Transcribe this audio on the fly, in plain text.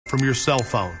from your cell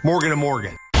phone. Morgan &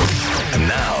 Morgan.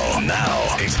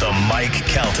 Now, it's the Mike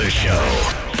Calta Show.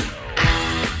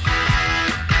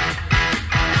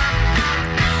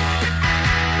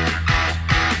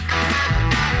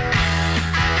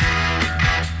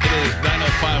 It is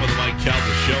 9:05 of the Mike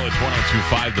Calta Show. It's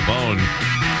 102.5 The Bone.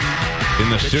 In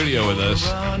the studio with us,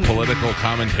 political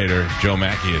commentator Joe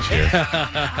Machi is here.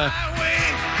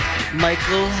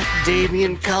 Michael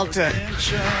Damian Calta.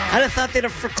 I'd have thought they'd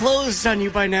have foreclosed on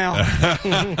you by now.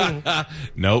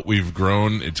 No, we've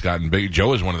grown. It's gotten big. Joe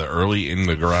was one of the early in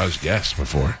the garage guests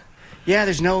before. Yeah,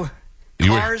 there's no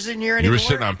cars in here anymore. You were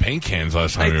sitting on paint cans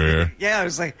last time you were here. Yeah, it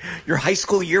was like your high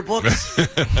school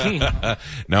yearbooks.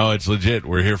 No, it's legit.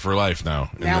 We're here for life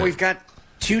now. Now we've got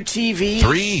 2 TVs.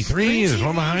 Three. There's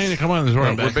one behind you. Come on,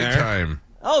 we're big time.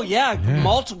 Oh, yeah.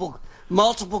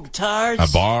 Multiple guitars. A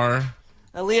bar.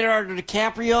 A Leonardo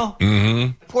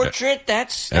DiCaprio portrait.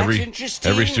 That's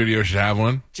interesting. Every studio should have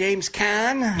one. James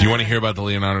Caan. Do you want to hear about the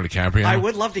Leonardo DiCaprio? I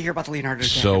would love to hear about the Leonardo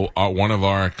DiCaprio. So one of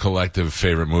our collective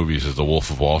favorite movies is The Wolf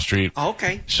of Wall Street. Oh,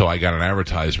 okay. So I got an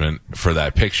advertisement for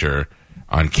that picture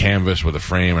on canvas with a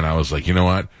frame, and I was like, you know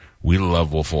what? We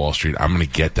love Wolf of Wall Street. I'm going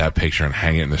to get that picture and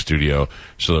hang it in the studio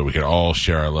so that we can all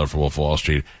share our love for Wolf of Wall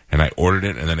Street. And I ordered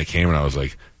it, and then it came, and I was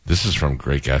like, this is from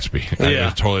Great Gatsby. Yeah. It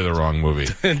was totally the wrong movie.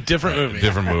 Different movie.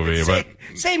 Different movie. But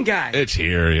same guy. It's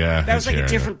here, yeah. That was like a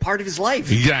different part of his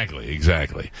life.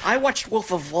 Exactly. I watched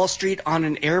Wolf of Wall Street on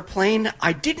an airplane.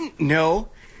 I didn't know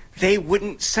they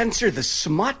wouldn't censor the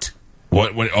smut.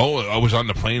 What? Oh, I was on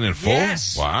the plane in full?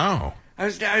 Yes. Wow. I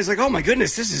was like, oh my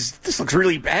goodness, this looks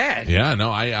really bad. Yeah, no,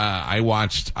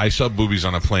 I saw boobies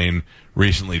on a plane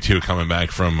recently too, coming back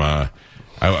from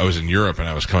I was in Europe and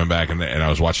I was coming back and I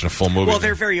was watching a full movie. Well,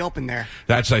 they're very open there.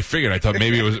 I figured. I thought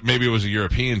maybe it was a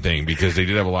European thing because they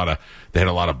had a lot of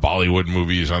Bollywood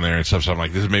movies on there and stuff. So I'm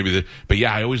like, this is maybe but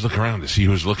yeah, I always look around to see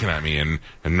who's looking at me and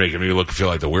making me feel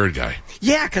like the weird guy.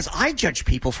 Yeah, because I judge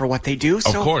people for what they do.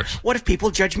 So of course. What if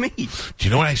people judge me? Do you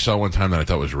know what I saw one time that I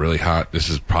thought was really hot? This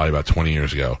is probably about 20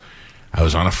 years ago. I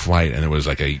was on a flight and there was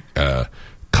like a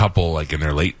couple like in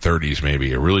their late 30s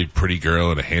maybe, a really pretty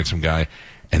girl and a handsome guy.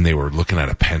 And they were looking at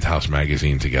a Penthouse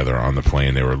magazine together on the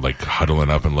plane. They were like huddling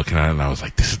up and looking at it. And I was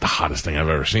like, this is the hottest thing I've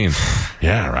ever seen.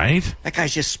 Yeah, right? That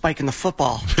guy's just spiking the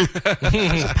football.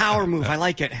 It's a power move. I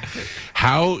like it.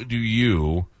 How do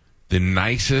you, the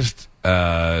nicest,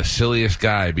 silliest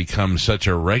guy, become such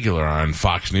a regular on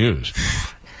Fox News?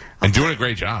 And doing a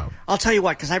great job. I'll tell you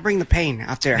what, because I bring the pain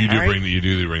out there. You do right? bring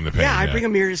the pain. Yeah, I bring a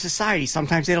mirror to society.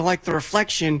 Sometimes they don't like the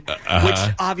reflection, which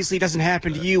obviously doesn't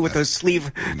happen to you with that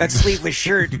sleeveless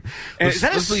shirt. Is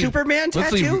that a Superman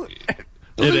tattoo?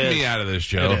 Leave me out of this,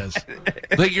 Joe. It is.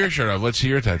 Take your shirt off. Let's see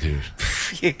your tattoos.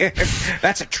 Yeah,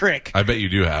 that's a trick. I bet you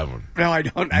do have one. No, I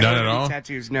don't. None at all?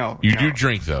 Tattoos, no. You do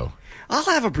drink, though. I'll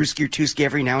have a brewski or twoski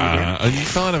every now and again. You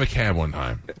fell out of a cab one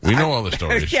time. We know all the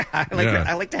stories. Yeah,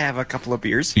 I like to have a couple of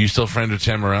beers. Are you still friends with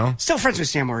Sam Morril? Still friends with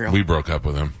Sam Morril. We broke up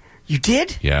with him. You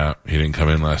did? Yeah, he didn't come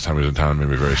in last time he was in town. Made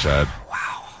me very sad.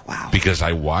 Wow. Because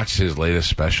I watched his latest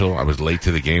special. I was late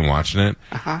to the game watching it,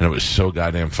 and it was so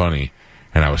goddamn funny.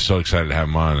 And I was so excited to have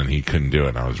him on, and he couldn't do it,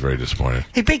 and I was very disappointed.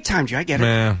 Hey, big time, Joe. I get it.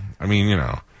 Man, I mean, you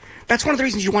know. That's one of the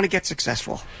reasons you want to get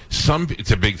successful.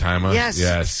 It's a big time.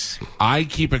 Yes. I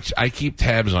keep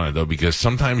tabs on it though because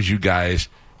sometimes you guys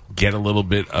get a little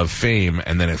bit of fame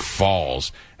and then it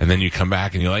falls and then you come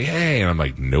back and you're like, hey, and I'm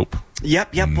like, nope.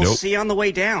 Yep. We'll see you on the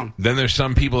way down. Then there's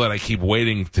some people that I keep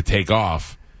waiting to take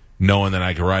off, knowing that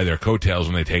I can ride their coattails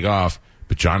when they take off.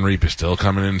 But John Reap is still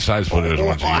coming in side splitters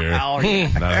once a year.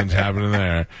 Nothing's happening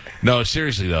there. No,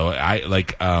 seriously though, I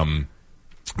like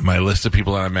my list of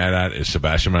people that I'm mad at is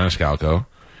Sebastian Maniscalco.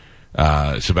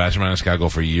 Sebastian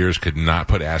Maniscalco for years could not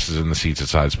put asses in the seats at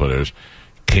Side Splitters.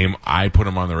 I put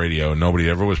him on the radio. Nobody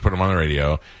ever was put him on the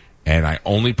radio. And I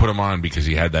only put him on because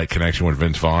he had that connection with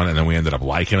Vince Vaughn, and then we ended up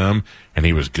liking him, and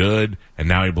he was good, and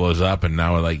now he blows up, and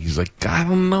now he's like, I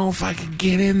don't know if I could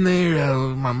get in there.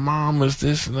 My mom was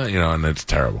this and that, and it's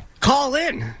terrible. Call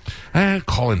in.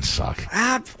 Call-ins suck.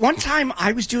 One time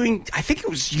I was doing, I think it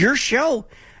was your show,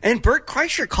 and Bert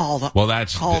Kreischer called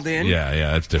in. Yeah,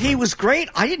 that's different. He was great.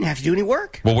 I didn't have to do any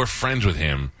work. Well, we're friends with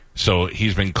him, so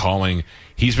he's been calling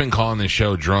this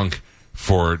show drunk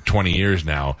for 20 years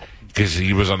now because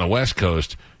he was on the West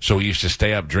Coast, so he used to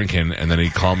stay up drinking, and then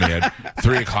he'd call me at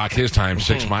 3 o'clock his time,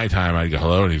 6 my time. I'd go,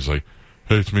 hello, and he's like,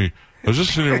 hey, it's me. I was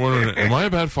just sitting here wondering, am I a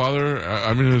bad father?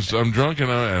 I'm drunk, and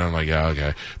I'm like, yeah,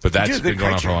 okay. But that's been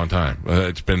going on for a long time.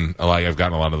 It's been, I've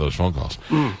gotten a lot of those phone calls.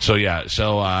 So, yeah,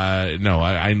 no,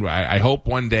 I hope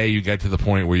one day you get to the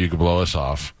point where you can blow us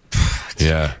off.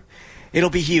 Yeah. It'll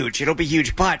be huge. It'll be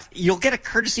huge. But you'll get a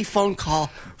courtesy phone call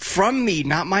from me,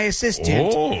 not my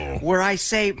assistant, where I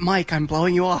say, Mike, I'm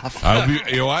blowing you off.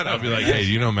 You know what? I'll be like, hey,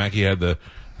 do you know Machi had the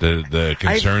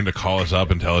concern to call us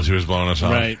up and tell us he was blowing us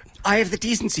off? Right. I have the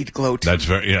decency to gloat. That's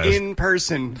very in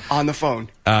person on the phone.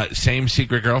 Same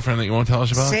secret girlfriend that you won't tell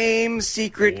us about? Same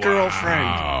secret girlfriend.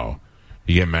 Wow.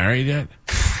 You get married yet?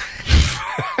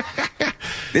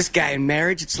 This guy in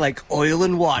marriage, it's like oil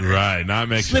and water. Right, not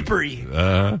mixing. Slippery.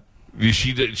 Is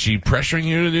she pressuring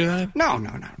you to do that? No.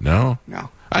 No?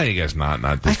 I guess not.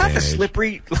 Not this I thought day the and age.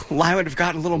 slippery line would have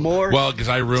gotten a little more. Well, because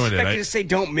I ruined I it. expected you to say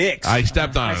don't mix. I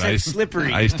stepped on I it. said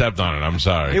slippery. I stepped on it. I'm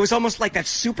sorry. It was almost like that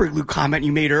super glue comment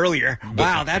you made earlier.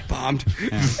 Wow, that bombed.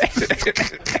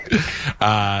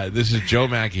 This is Joe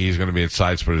Machi. He's going to be at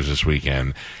Side Splitters this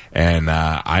weekend, and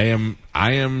I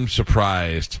am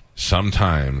surprised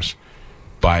sometimes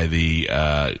by the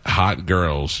hot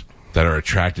girls that are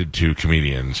attracted to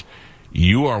comedians.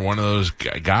 You are one of those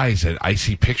guys that I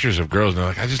see pictures of girls and they're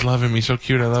like, I just love him. He's so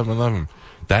cute. I love him.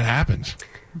 That happens.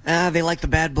 They like the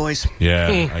bad boys.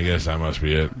 Yeah, I guess that must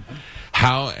be it.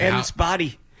 And its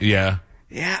body. Yeah.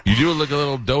 Yeah. You do look a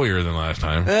little doughier than last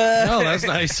time. Oh, that's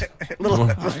nice. That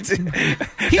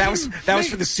was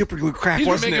for the super glue crack, He's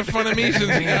been wasn't making it? fun of me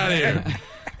since he got here.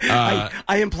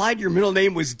 I implied your middle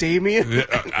name was Damien.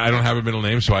 I don't have a middle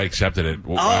name, so I accepted it.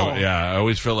 I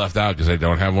always feel left out because I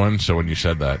don't have one, so when you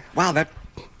said that. Wow, that's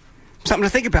something to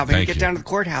think about when you Thank get you. down to the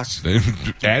courthouse.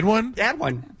 Add one? Add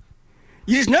one.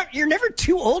 You're never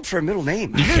too old for a middle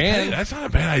name. You can. That's not a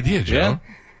bad idea, Joe. Yeah.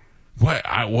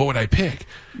 What would I pick?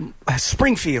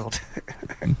 Springfield.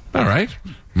 All right.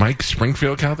 Mike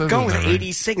Springfield count that? Go with Right?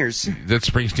 80s singers. That's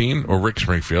Springsteen or Rick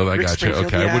Springfield. I Rick got you. Springfield,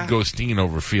 Okay, yeah. I would go Steen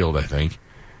over Field, I think.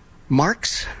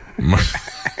 Marks?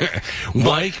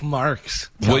 Mike Marks.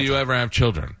 Will you ever have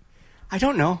children? I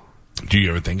don't know. Do you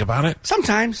ever think about it?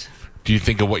 Sometimes. Do you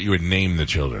think of what you would name the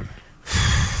children?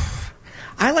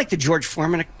 I like the George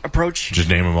Foreman approach. Just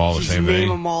name them all the Just same name thing?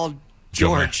 them all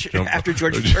George, Joe- after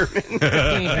George Foreman.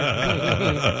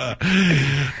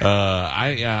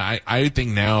 I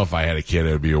think now if I had a kid,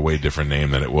 it would be a way different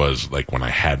name than it was like when I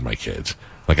had my kids.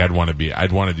 Like I'd want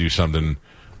to do something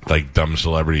like dumb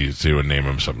celebrities do and name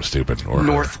them something stupid or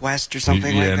Northwest or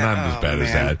something like that. Yeah, not as bad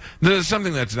as that. There's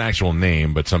something that's an actual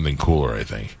name, but something cooler, I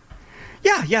think.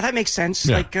 Yeah, that makes sense.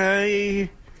 Yeah. Like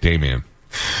Damien.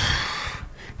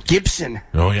 Gibson.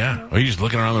 Oh yeah. Oh, you're just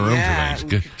looking around the room Yeah. for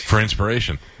things. Good. For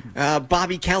inspiration.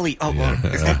 Bobby Kelly. Oh, well,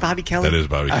 is that Bobby Kelly? That is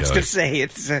Bobby I was Kelly. going to say,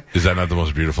 it's... Is that not the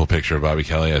most beautiful picture of Bobby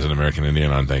Kelly as an American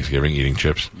Indian on Thanksgiving eating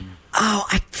chips?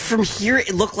 From here,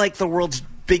 it looked like the world's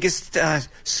biggest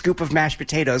scoop of mashed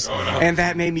potatoes, and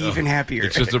that made me even happier.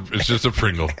 It's just a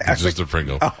Pringle. It's just a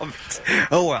Pringle.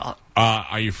 Oh, well.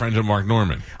 Are you friends with Mark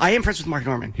Norman? I am friends with Mark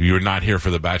Norman. You were not here for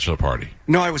the bachelor party.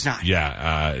 No, I was not.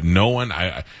 Yeah. No one.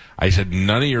 I said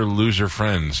none of your loser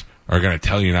friends are going to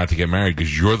tell you not to get married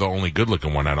because you're the only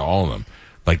good-looking one out of all of them.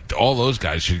 Like, all those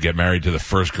guys should get married to the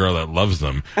first girl that loves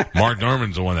them. Mark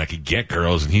Norman's the one that could get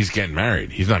girls, and he's getting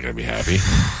married. He's not going to be happy.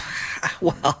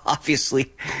 Well,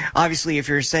 obviously, if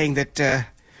you're saying that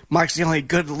Mark's the only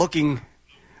good-looking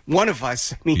one of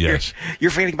us, I mean, Yes.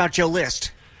 you're forgetting about Joe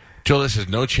List. Joe List has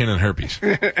no chin and herpes.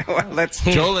 Well, that's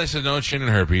Joe List has no chin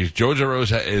and herpes. Jojo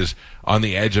Rosa is on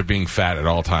the edge of being fat at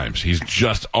all times. He's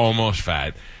just almost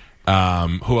fat.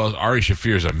 Who else? Ari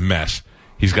Shafir's a mess.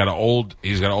 He's got an old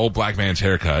black man's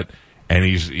haircut, and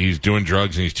he's doing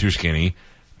drugs and he's too skinny.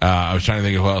 I was trying to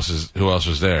think of who else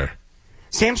was there.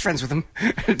 Sam's friends with him.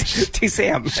 T.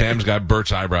 Sam. Sam's got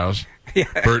Bert's eyebrows. Yeah.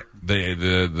 Bert,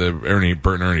 the Ernie,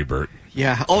 Bert and Ernie Bert.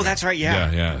 Yeah. Oh, that's right.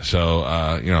 Yeah. Yeah. So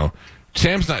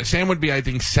Sam would be, I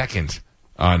think, second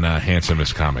on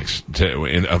handsomest comics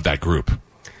of that group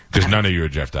because none of you are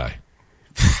Jeff Dye.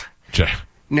 Jeff.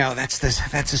 No, that's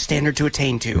a standard to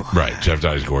attain to. Right. Jeff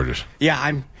Dye's gorgeous. Yeah,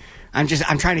 I'm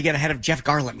trying to get ahead of Jeff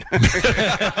Garland.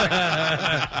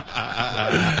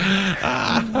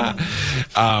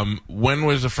 When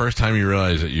was the first time you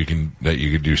realized that you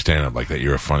could do stand up like that? You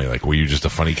were funny. Like, were you just a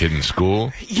funny kid in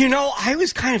school? I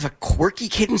was kind of a quirky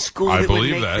kid in school. I that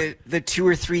believe would make that. the 2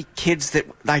 or 3 kids that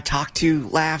I talked to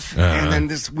laugh, and then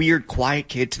this weird quiet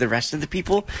kid to the rest of the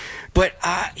people. But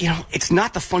it's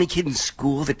not the funny kid in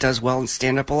school that does well in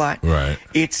stand up a lot. Right.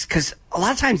 It's because a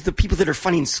lot of times the people that are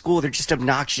funny in school, they're just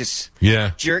obnoxious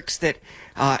jerks that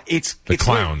it's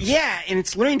clowns. And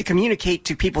it's learning to communicate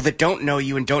to people that don't know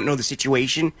you and don't know the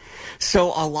situation.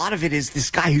 So a lot of it is this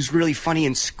guy who's really funny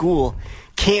in school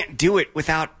can't do it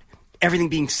without everything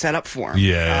being set up for him.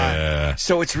 Yeah.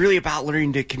 So it's really about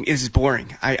learning to. This is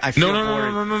boring. I feel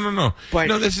boring. No. But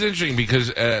no, this is interesting because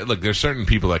look, there's certain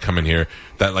people that come in here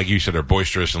that, like you said, are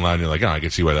boisterous and loud. And you're like, oh, I can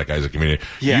see why that guy's a comedian.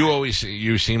 Yeah.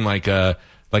 You seem like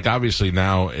obviously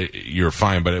now you're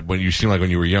fine, but when you seem like when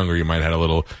you were younger, you might have had a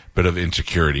little bit of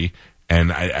insecurity.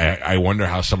 And I wonder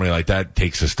how somebody like that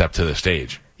takes a step to the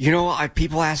stage. You know,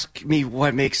 people ask me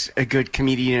what makes a good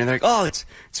comedian, and they're like, "Oh, it's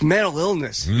mental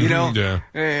illness," you know,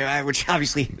 which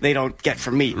obviously they don't get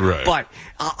from me. Right. But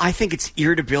I think it's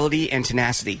irritability and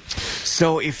tenacity.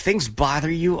 So if things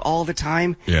bother you all the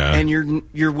time, and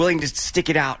you're willing to stick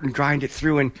it out and grind it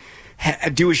through and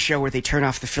do a show where they turn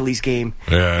off the Phillies game,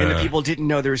 and the people didn't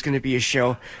know there was going to be a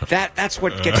show. That's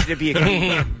what gets you to be a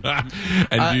comedian.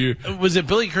 And was it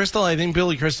Billy Crystal? I think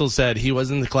Billy Crystal said he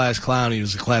wasn't the class clown; he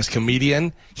was the class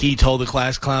comedian. He told the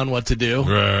class clown what to do,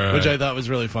 which I thought was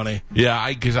really funny. Yeah,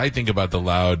 because I think about the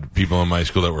loud people in my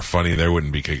school that were funny; they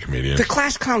wouldn't be good comedians. The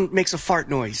class clown makes a fart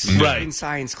noise in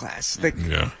science class.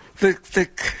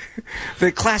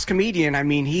 The class comedian, I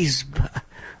mean, he's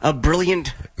a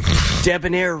brilliant,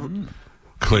 debonair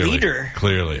leader.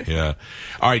 Clearly, yeah.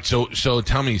 All right, so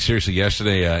tell me, seriously,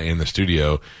 yesterday in the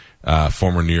studio,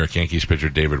 former New York Yankees pitcher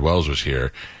David Wells was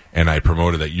here, and I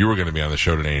promoted that you were going to be on the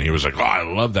show today, and he was like, oh, I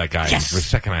love that guy. Yes. And for a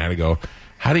second, I had to go,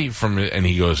 how do you, and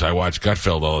he goes, I watch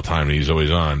Gutfeld all the time, and he's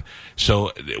always on.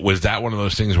 So was that one of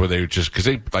those things where they just, because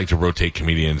they like to rotate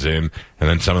comedians in, and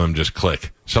then some of them just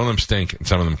click. Some of them stink, and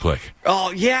some of them click.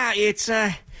 Oh, yeah,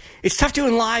 it's tough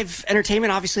doing live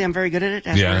entertainment. Obviously, I'm very good at it,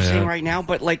 as we're saying right now.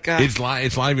 But like, it's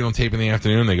live. You don't tape in the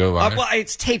afternoon. They go live. Well,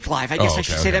 it's taped live. I guess I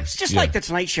should say that. It's just like the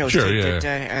Tonight Show is taped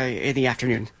in the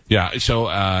afternoon. Yeah. So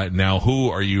now, who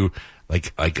are you?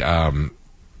 Like, they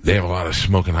have a lot of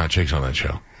smoking hot chicks on that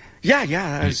show.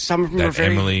 Yeah. Some of them are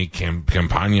very. Emily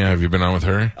Campagna. Have you been on with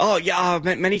her? Oh yeah,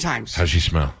 many times. How's she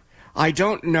smell? I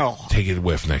don't know. Take a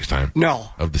whiff next time. No.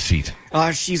 Of the seat.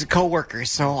 She's a coworker,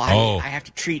 so I have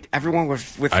to treat everyone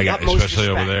with the utmost especially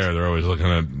respect. over there. They're always looking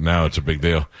at. Now it's a big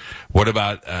deal. What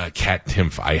about Kat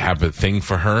Timpf? I have a thing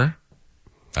for her.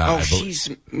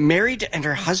 She's married, and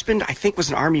her husband, I think, was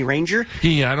an Army Ranger.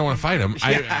 Yeah, I don't want to fight him.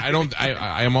 Yeah. I don't.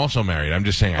 I am also married. I'm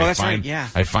just saying. Oh, that's right. Yeah.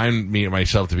 I find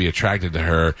myself to be attracted to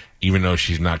her, even though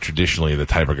she's not traditionally the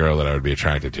type of girl that I would be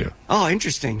attracted to. Oh,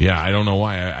 interesting. Yeah, I don't know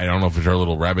why. I don't know if it's her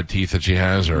little rabbit teeth that she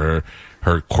has, or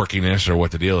her quirkiness, or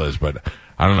what the deal is. But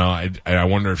I don't know. I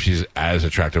wonder if she's as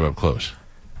attractive up close.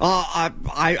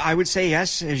 I would say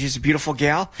yes. She's a beautiful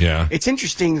gal. Yeah. It's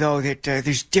interesting though that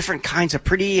there's different kinds of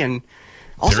pretty and.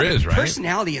 Also, there is, right?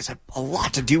 Personality has a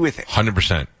lot to do with it.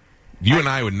 100%. You and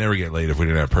I would never get laid if we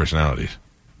didn't have personalities.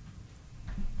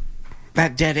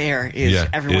 That dead air is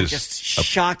everyone just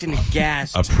shocked and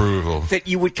aghast. Approval. That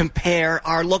you would compare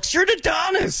our looks. You're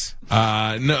Adonis.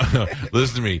 No.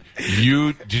 Listen to me.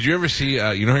 Did you ever see,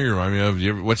 you know who you remind me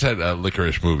of? What's that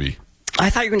Licorice movie? I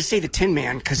thought you were going to say the Tin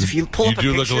Man, because if you pull up a picture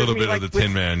you do look a little of me, bit like, of the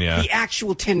Tin Man, yeah. The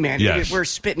actual Tin Man. Yes. We're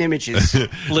spitting images.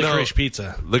 Licorice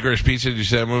Pizza. Licorice Pizza, did you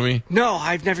see that movie? No,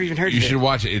 I've never even heard of it. You should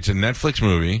watch it. It's a Netflix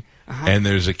movie, and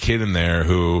there's a kid in there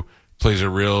who plays a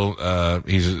real,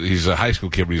 he's a high school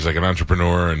kid, but he's like an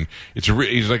entrepreneur, and it's a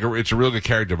real good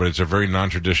character, but it's a very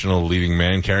non-traditional leading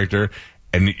man character.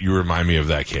 And you remind me of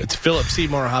that kid. It's Philip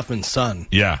Seymour Hoffman's son.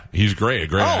 Yeah, he's great. A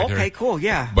great actor. Oh, okay, cool,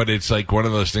 yeah. But it's like one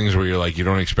of those things where you're like, you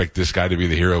don't expect this guy to be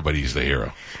the hero, but he's the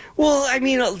hero. Well, I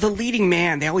mean, the leading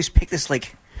man, they always pick this,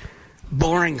 like,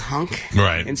 boring hunk.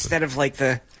 Right. Instead of, like,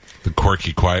 the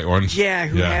quirky, quiet ones. Yeah,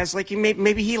 who has, like,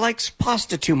 maybe he likes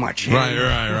pasta too much.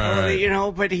 Right. You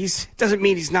know, but doesn't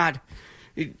mean he's not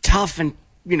tough and,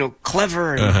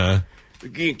 clever and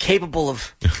capable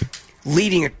of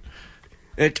leading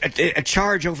a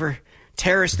charge over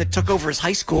terrorists that took over his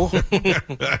high school.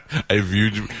 If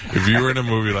you were in a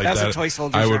movie like That's that, a Toy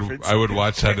Soldiers reference. I would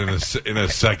watch that in a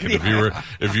second. Yeah.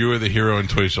 If you were the hero in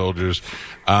Toy Soldiers.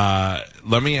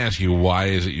 Let me ask you, why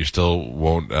is it you still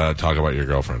won't talk about your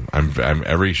girlfriend? I'm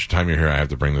every time you're here, I have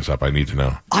to bring this up. I need to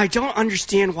know. I don't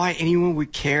understand why anyone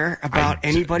would care about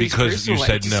anybody's because you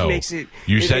said no.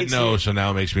 You said no, so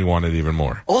now it makes me want it even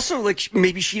more. Also, like,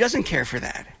 maybe she doesn't care for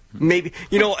that. Maybe,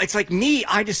 it's like me,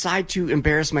 I decide to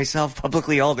embarrass myself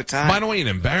publicly all the time. Why don't you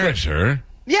embarrass her?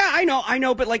 Yeah, I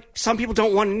know, but like some people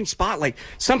don't want any spotlight.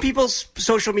 Some people's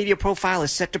social media profile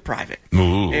is set to private.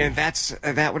 Ooh. And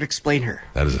that would explain her.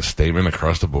 That is a statement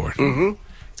across the board. Mm-hmm.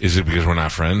 Is it because we're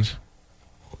not friends?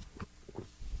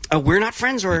 We're not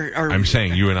friends, or I'm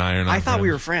saying you and I are not. I thought friends.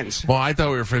 We were friends. Well, I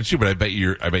thought we were friends too, but I bet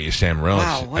you Sam Morrell.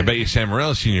 Wow, I bet you Sam Morrell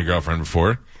has seen your girlfriend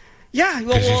before. Yeah,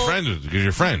 because you're friends. Because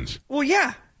you're friends. Well,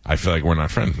 yeah. I feel like we're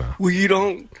not friends now. Well, you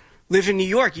don't live in New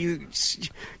York.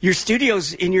 Your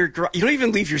studio's in your you don't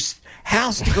even leave your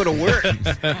house to go to work.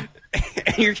 And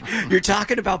you're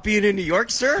talking about being in New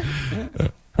York, sir?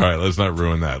 All right, let's not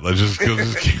ruin that. Let's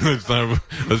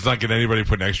not get anybody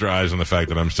putting extra eyes on the fact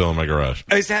that I'm still in my garage.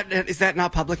 Is that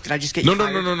not public? Did I just get you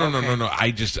fired? No.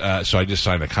 I just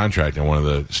signed a contract, and one of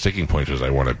the sticking points was I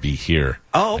want to be here.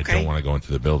 Oh, okay. I don't want to go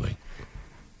into the building.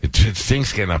 It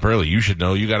stinks getting up early. You should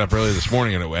know. You got up early this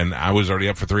morning, and I was already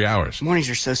up for 3 hours. Mornings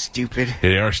are so stupid.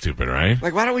 They are stupid, right?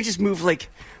 Like, why don't we just move?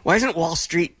 Why isn't Wall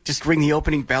Street just ring the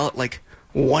opening bell at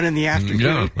 1 in the afternoon?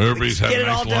 Yeah, everybody's having a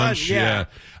nice lunch. Done. Yeah.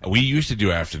 We used to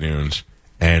do afternoons,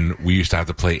 and we used to have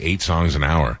to play 8 songs an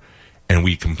hour, and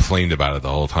we complained about it the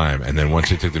whole time. And then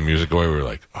once they took the music away, we were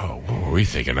like, oh, what were we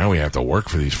thinking? Now we have to work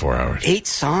for these 4 hours. 8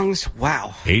 songs?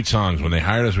 Wow. 8 songs. When they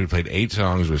hired us, we played 8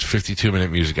 songs. It was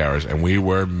 52-minute music hours, and we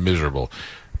were miserable.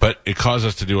 But it caused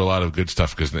us to do a lot of good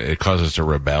stuff because it caused us to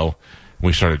rebel.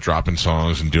 We started dropping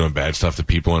songs and doing bad stuff to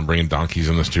people and bringing donkeys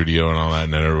in the studio and all that.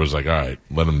 And then everyone was like, all right,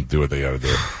 let them do what they got to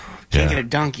do. Can't get a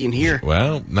donkey in here.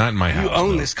 Well, not in my house. You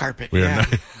own this carpet. We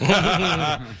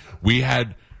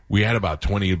had about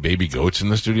 20 baby goats in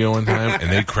the studio one time,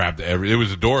 and they crapped it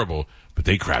was adorable, but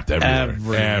they crapped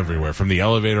everywhere. From the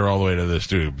elevator all the way to the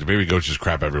studio. The baby goats just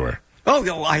crap everywhere. Oh,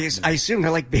 well, I assume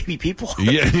they're like baby people.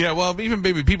 yeah. Well, even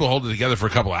baby people hold it together for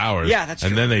a couple of hours. Yeah, that's true.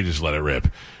 And then they just let it rip.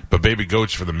 But baby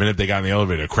goats, for the minute they got in the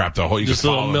elevator, crapped the whole. You just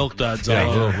little milk duds.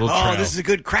 Yeah, this is a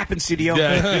good crapping studio.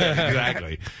 Yeah,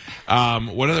 exactly.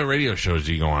 What other radio shows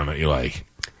do you go on that you like?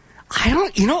 I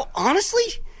don't. Honestly,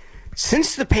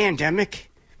 since the pandemic.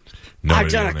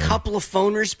 I've done a couple of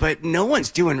phoners, but no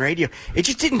one's doing radio. It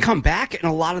just didn't come back, and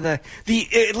a lot of at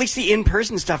least the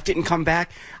in-person stuff didn't come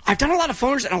back. I've done a lot of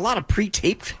phoners and a lot of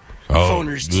pre-taped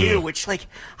phoners too, which I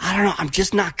don't know. I'm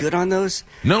just not good on those.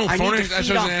 No, phoners. That's what I was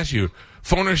going to ask you.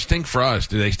 Phoners stink for us.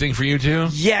 Do they stink for you too?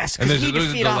 Yes, because you need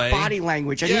to feed off body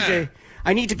language. I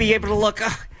need to be able to look.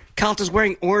 Calta's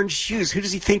wearing orange shoes. Who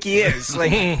does he think he is?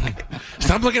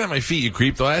 Stop looking at my feet, you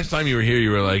creep. The last time you were here,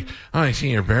 you were like, oh, I see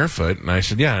you're barefoot. And I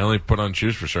said, yeah, I only put on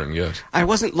shoes for certain guests. I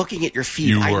wasn't looking at your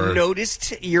feet. I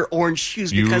noticed your orange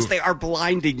shoes because they are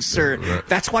blinding, sir. Right.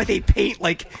 That's why they paint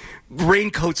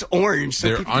raincoats orange. So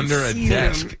they're under a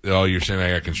desk. Oh, you're saying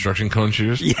I got construction cone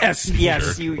shoes? Yes.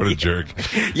 What a jerk!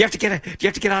 You have to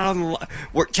get out on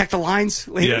the check the lines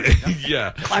later.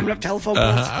 Yeah. Climbing up telephone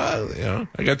poles.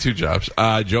 I got 2 jobs.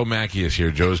 Joe Machi is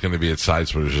here. Joe's going to be at Side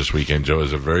Splitters this weekend. Joe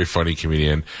is a very funny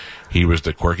comedian. He was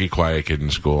the quirky, quiet kid in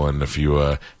school, and if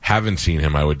you haven't seen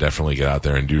him, I would definitely get out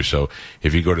there and do so.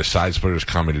 If you go to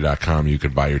sidesplitterscomedy.com, you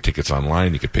can buy your tickets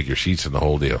online. You can pick your seats and the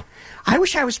whole deal. I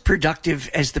wish I was productive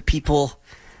as the people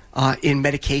in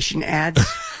medication ads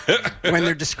when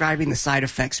they're describing the side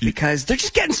effects, because they're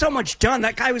just getting so much done.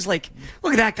 That guy was like,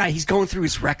 look at that guy. He's going through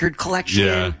his record collection.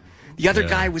 Yeah. The other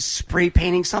guy was spray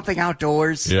painting something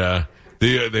outdoors. Yeah.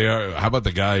 They are. How about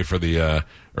the guy for the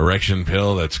erection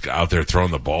pill that's out there throwing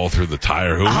the ball through the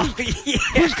tire?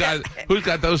 Who's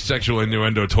got those sexual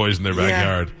innuendo toys in their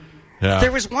backyard? Yeah.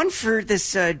 There was one for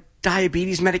this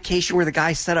diabetes medication where the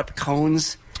guy set up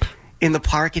cones in the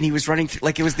park, and he was running through,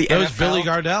 it was the NFL. It was Billy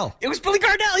Gardell. It was Billy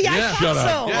Gardell. Yeah, I thought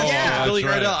so. Yeah, Billy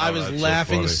Gardell. I was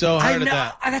laughing so hard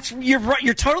at that. You're right.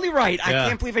 You're totally right. I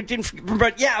can't believe I didn't.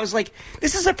 But I was like,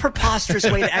 this is a preposterous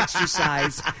way to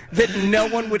exercise that no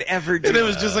one would ever do. And it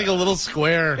was just like a little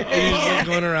square. And he was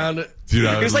going around it. Dude,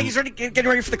 it was like he's getting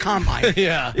ready for the combine.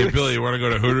 Yeah. Hey, Billy, you want to go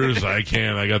to Hooters? I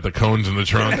can't. I got the cones in the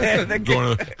trunk.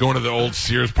 going to the old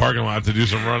Sears parking lot to do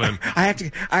some running. I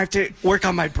have to work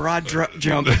on my broad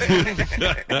jump.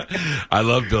 I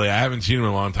love Billy. I haven't seen him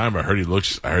in a long time, but I heard he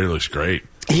looks great.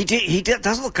 He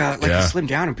does look like he slimmed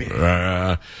down a bit.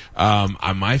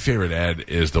 My favorite ad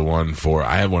is the one for.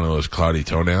 I have one of those cloudy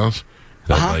toenails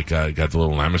that got the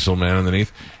little Lamisil man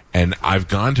underneath. And I've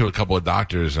gone to a couple of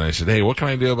doctors, and I said, "Hey, what can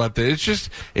I do about this?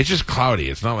 It's just cloudy.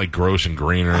 It's not like gross and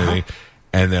green or anything."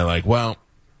 And they're like, "Well,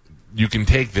 you can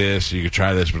take this. You can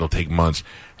try this, but it'll take months."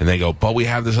 And they go, "But we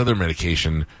have this other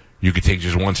medication you could take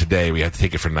just once a day. We have to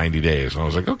take it for 90 days." And I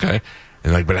was like, "Okay."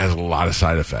 And but it has a lot of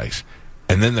side effects.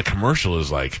 And then the commercial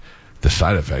is like, the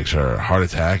side effects are heart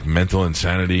attack, mental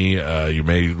insanity. You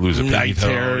may lose a pinky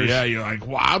toe. Yeah, you're like,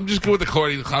 wow, I'm just good with the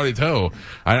cloudy toe.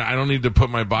 I don't need to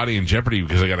put my body in jeopardy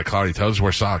because I got a cloudy toe. Just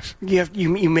wear socks.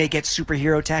 You may get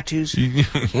superhero tattoos.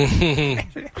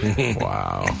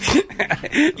 Wow.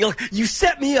 You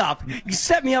set me up. You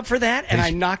set me up for that, and I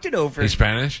knocked it over. In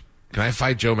Spanish? Can I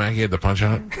fight Joe Machi at the Punch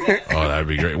Out? Oh, that'd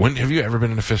be great. Have you ever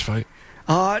been in a fist fight?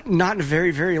 Not in a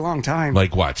very, very long time.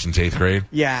 Like what, since 8th grade?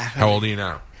 Yeah. How old are you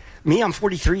now? Me, I'm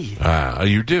 43.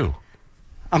 You're due.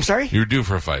 I'm sorry? You're due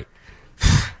for a fight.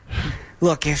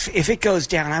 Look, if it goes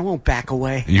down, I won't back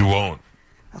away. You won't.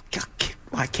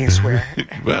 I can't swear.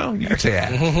 Well, you can say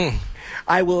that.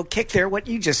 I will kick there what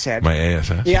you just said. My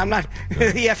ASS? Yeah, I'm not.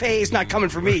 The FAA is not coming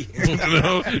for me.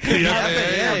 No,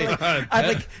 I'm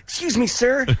like, excuse me,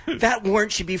 sir. That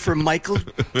warrant should be for Michael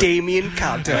Damian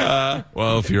Calta.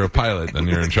 Well, if you're a pilot, then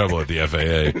you're in trouble at the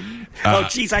FAA. Oh,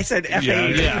 geez, I said FAA.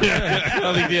 Yeah. I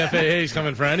don't think the FAA is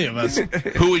coming for any of us.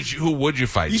 Who would you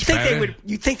fight? You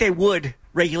think they would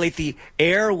regulate the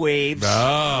airwaves?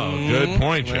 Oh, good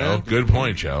point, Joe. Good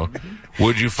point, Joe.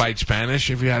 Would you fight Spanish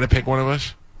if you had to pick one of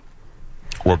us?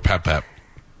 Or Pep?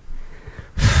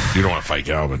 You don't want to fight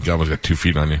Galvin. Galvin's got 2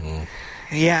 feet on you.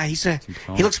 Yeah, he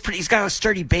looks pretty. He's got a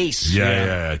sturdy base.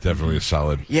 Yeah, definitely a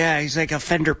solid. Yeah, he's like a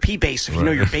Fender P bass. If you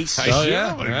know your bass. Oh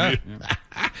yeah.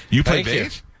 You play Thank you.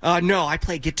 bass? No, I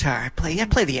play guitar. I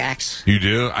play the axe. You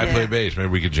do? I play bass. Maybe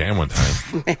we could jam one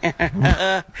time.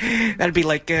 That'd be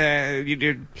like you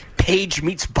did Page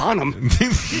meets Bonham.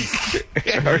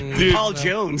 Or Paul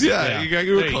Jones. Yeah,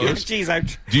 you were close.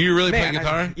 Jeez, Do you really play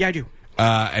guitar? Yeah, I do.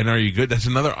 And are you good? That's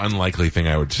another unlikely thing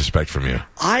I would suspect from you.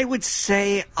 I would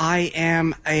say I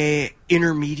am a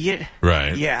intermediate.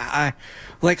 Right. Yeah.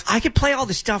 I could play all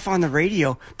the stuff on the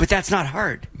radio, but that's not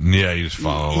hard. Yeah, you just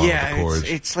follow along with the chords.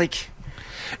 It's like...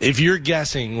 If you're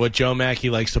guessing what Joe Machi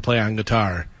likes to play on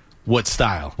guitar, what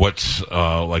style? What's,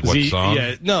 what song?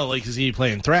 Yeah, no, is he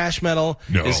playing thrash metal?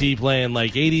 No. Is he playing,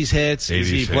 80s hits? Is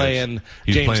he playing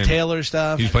James Taylor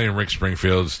stuff? He's playing Rick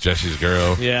Springfield's Jesse's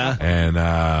Girl. Yeah.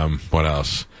 And, what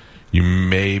else? You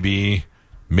maybe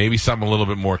something a little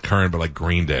bit more current, but like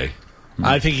Green Day.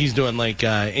 I think he's doing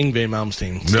Yngwie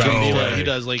Malmsteen. No way. He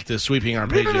does the sweeping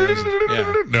arpeggios.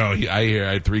 Yeah. No,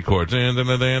 I had 3 chords. A lot of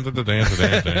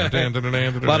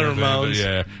Ramones.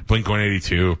 Yeah,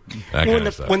 Blink-182. That kind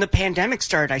of stuff. When the pandemic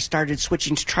started, I started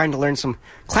switching to trying to learn some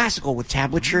classical with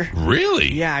tablature.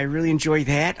 Really? Yeah, I really enjoy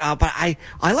that. But I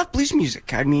love blues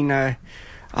music. I mean,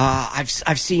 I've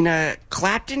seen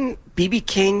Clapton, B.B.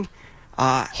 King.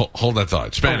 Hold that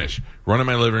thought. Spanish. Run in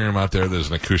my living room out there. There's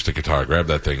an acoustic guitar. Grab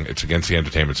that thing. It's against the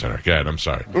entertainment center. Go ahead. I'm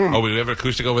sorry. Oh, we have an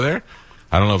acoustic over there?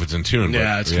 I don't know if it's in tune.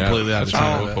 Yeah, but it's completely out of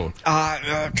tune.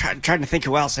 Trying to think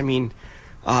who else. I mean,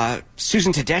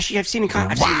 Susan Tedeschi I've seen in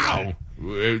concert. Wow.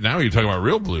 Now you're talking about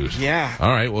real blues. Yeah. All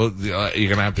right. Well, you're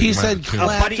going to have to... He said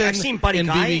Clapton I've seen Buddy and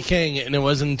Guy. B.B. King, and it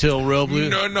wasn't until real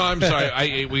blues. No, I'm sorry.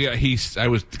 I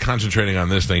was concentrating on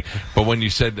this thing. But when you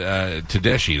said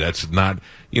Tedeschi, that's not...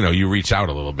 you reach out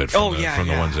a little bit from the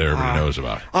ones that everybody knows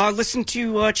about. Listen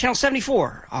to Channel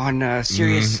 74 on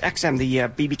Sirius XM, the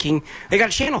B.B. King. They got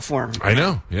a channel for him. I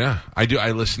know, yeah. I do.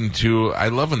 I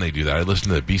love when they do that. I listen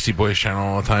to the Beastie Boys channel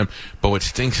all the time. But what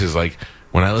stinks is,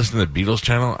 when I listen to the Beatles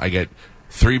channel, I get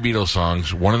 3 Beatles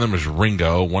songs. One of them is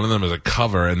Ringo. One of them is a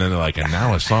cover. And then they're like, and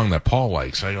now a song that Paul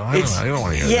likes. I don't want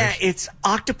to hear this. Yeah, it's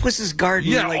Octopus's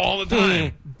Garden. Yeah, all the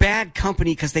time. Bad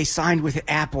company because they signed with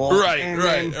Apple. Right.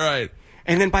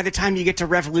 And then by the time you get to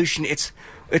Revolution, it's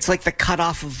like the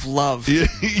cutoff of love.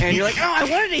 And you're like, oh, I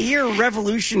wanted to hear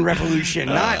Revolution,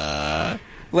 not...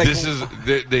 This is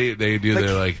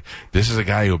this is a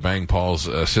guy who banged Paul's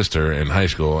sister in high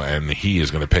school, and he is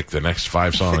going to pick the next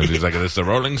 5 songs. He's like, "This is the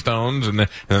Rolling Stones," and then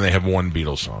they have one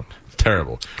Beatles song. It's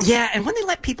terrible. Yeah, and when they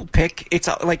let people pick, it's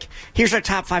like, here's our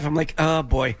top 5. I'm like, oh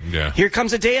boy, yeah. Here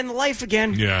comes a day in the life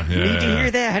again. Yeah. Need to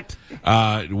hear that.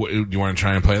 Do you want to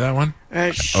try and play that one?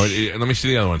 Let me see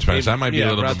the other one, Spanish. That might be a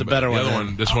little bit the better one. The other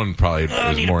one. This one probably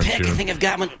is more in tune. I think I've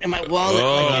got one in my wallet.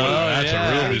 That's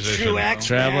a real musician. True axe.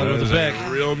 Traveling with a pick.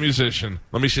 Real musician.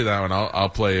 Let me see that one. I'll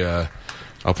play.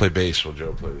 I'll play bass while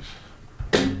Joe plays.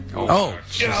 Oh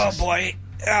boy.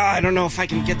 I don't know if I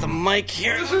can get the mic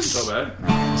here. This isn't so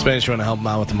bad. Spanish, you want to help him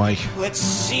out with the mic? Let's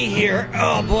see here.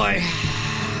 Oh boy.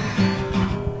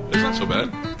 It's not so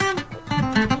bad.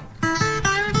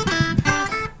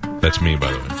 That's me,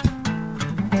 by the way.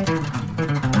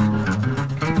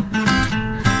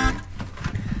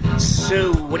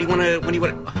 So, what do you want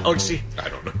to? Oh, see. I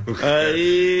don't know.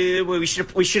 Well, we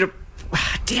should have.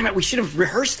 Damn it! We should have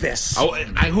rehearsed this. Oh,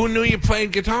 who knew you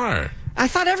played guitar? I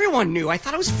thought everyone knew. I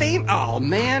thought it was famous. Oh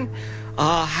man.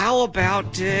 How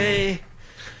about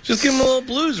just give him a little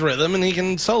blues rhythm and he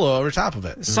can solo over top of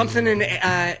it? Something in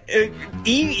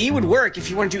E would work if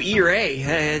you want to do E or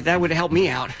A. That would help me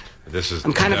out.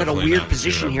 I'm kind of in a weird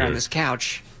position here on this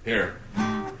couch. Here.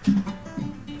 I'll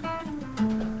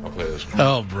play this one.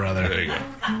 Oh, brother. There you go.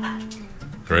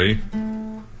 Ready?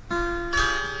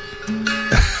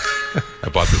 I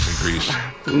bought this in Greece.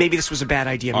 Maybe this was a bad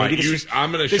idea. Maybe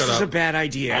I'm going to shut up. This is a bad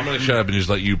idea. I'm going to shut up and just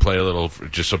let you play a little,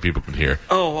 just so people can hear.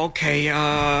 Oh, okay.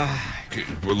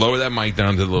 Lower that mic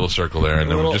down to the little circle there, and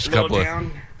then just a couple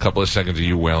couple of seconds of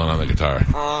you wailing on the guitar.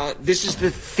 This is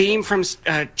the theme from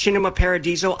Cinema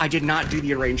Paradiso. I did not do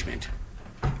the arrangement.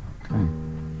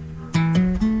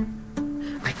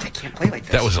 I can't play like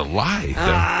this. That was a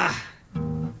lie.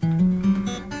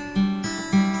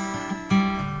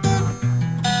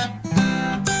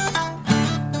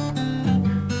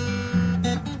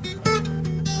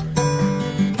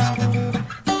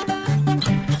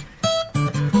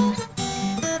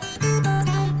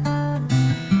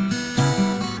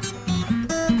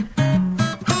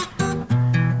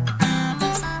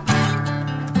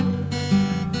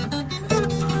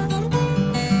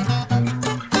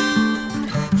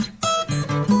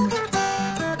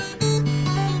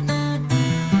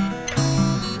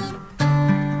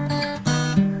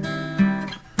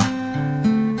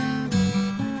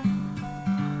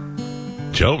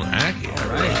 Joe Machi. All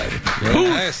right.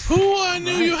 Who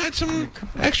knew you had some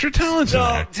extra talents in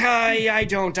there? I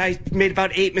don't. I made about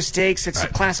 8 mistakes. It's a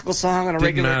classical song on a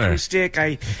regular acoustic.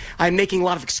 I'm making a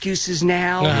lot of excuses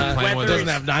now. It doesn't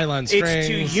have nylon strings. It's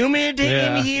too humid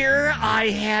in here. I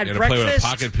had you breakfast. Play with a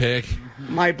pocket pick.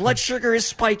 My blood sugar is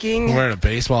spiking. I'm wearing a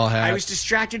baseball hat. I was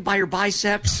distracted by your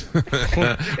biceps.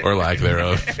 Or lack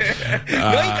thereof. You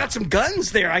got some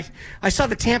guns there. I saw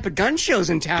the Tampa gun shows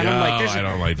in town. I'm like, I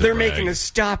don't like they're making a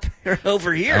stop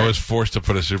over here. I was forced to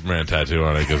put a Superman tattoo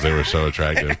on it because they were so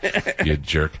attractive. You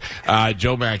jerk.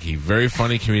 Joe Machi, very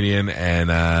funny comedian and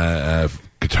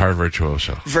guitar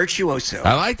virtuoso.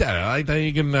 I like that. I like that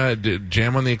you can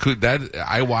jam on the acoustic.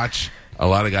 I watch a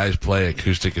lot of guys play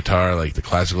acoustic guitar, like the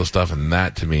classical stuff, and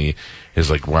that to me is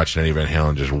like watching Eddie Van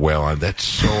Halen just wail on. That's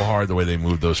so hard the way they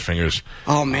move those fingers.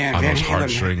 Oh man, on Van those hard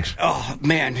Halen, strings. Oh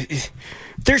man,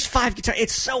 there's 5 guitars.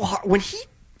 It's so hard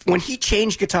when he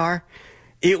changed guitar.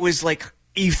 It was like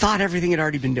you thought everything had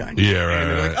already been done. Yeah, right.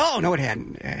 And like, oh no, it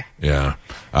hadn't. Yeah.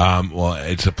 Well,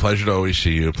 it's a pleasure to always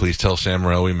see you. Please tell Sam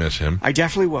Morril we miss him. I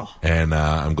definitely will. And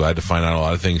I'm glad to find out a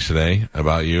lot of things today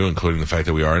about you, including the fact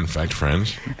that we are in fact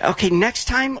friends. Okay, next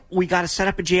time we got to set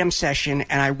up a jam session,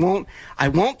 and I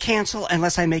won't cancel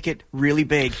unless I make it really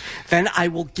big. Then I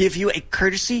will give you a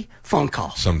courtesy phone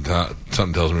call. Something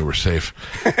tells me we're safe.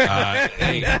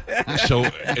 Hey, so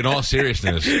in all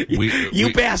seriousness,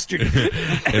 you bastard.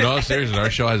 In all seriousness, our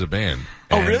show has a band.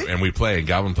 Oh, really? And we play, and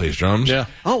Galvin plays drums. Yeah.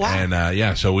 Oh, wow.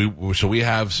 And, so we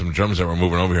have some drums that we're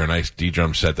moving over here, a nice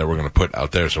D-drum set that we're going to put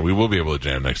out there, so we will be able to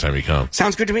jam next time you come.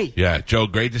 Sounds good to me. Yeah. Joe,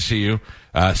 great to see you.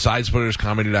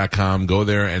 Sidesplitterscomedy.com. Go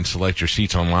there and select your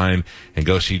seats online and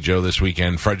go see Joe this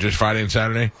weekend. Just Friday and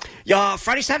Saturday? Yeah,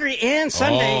 Friday, Saturday, and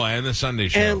Sunday. Oh, and the Sunday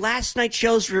show. And last night's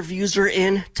show's reviews are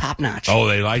in top-notch. Oh,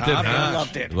 they liked it? I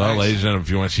loved it. Well, ladies and gentlemen, if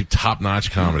you want to see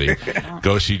top-notch comedy,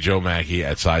 go see Joe Machi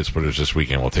at Sidesplitters this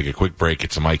weekend. We'll take a quick break.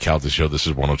 It's the Mike Calta Show. This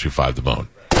is 102.5 The Bone.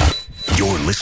 You're listening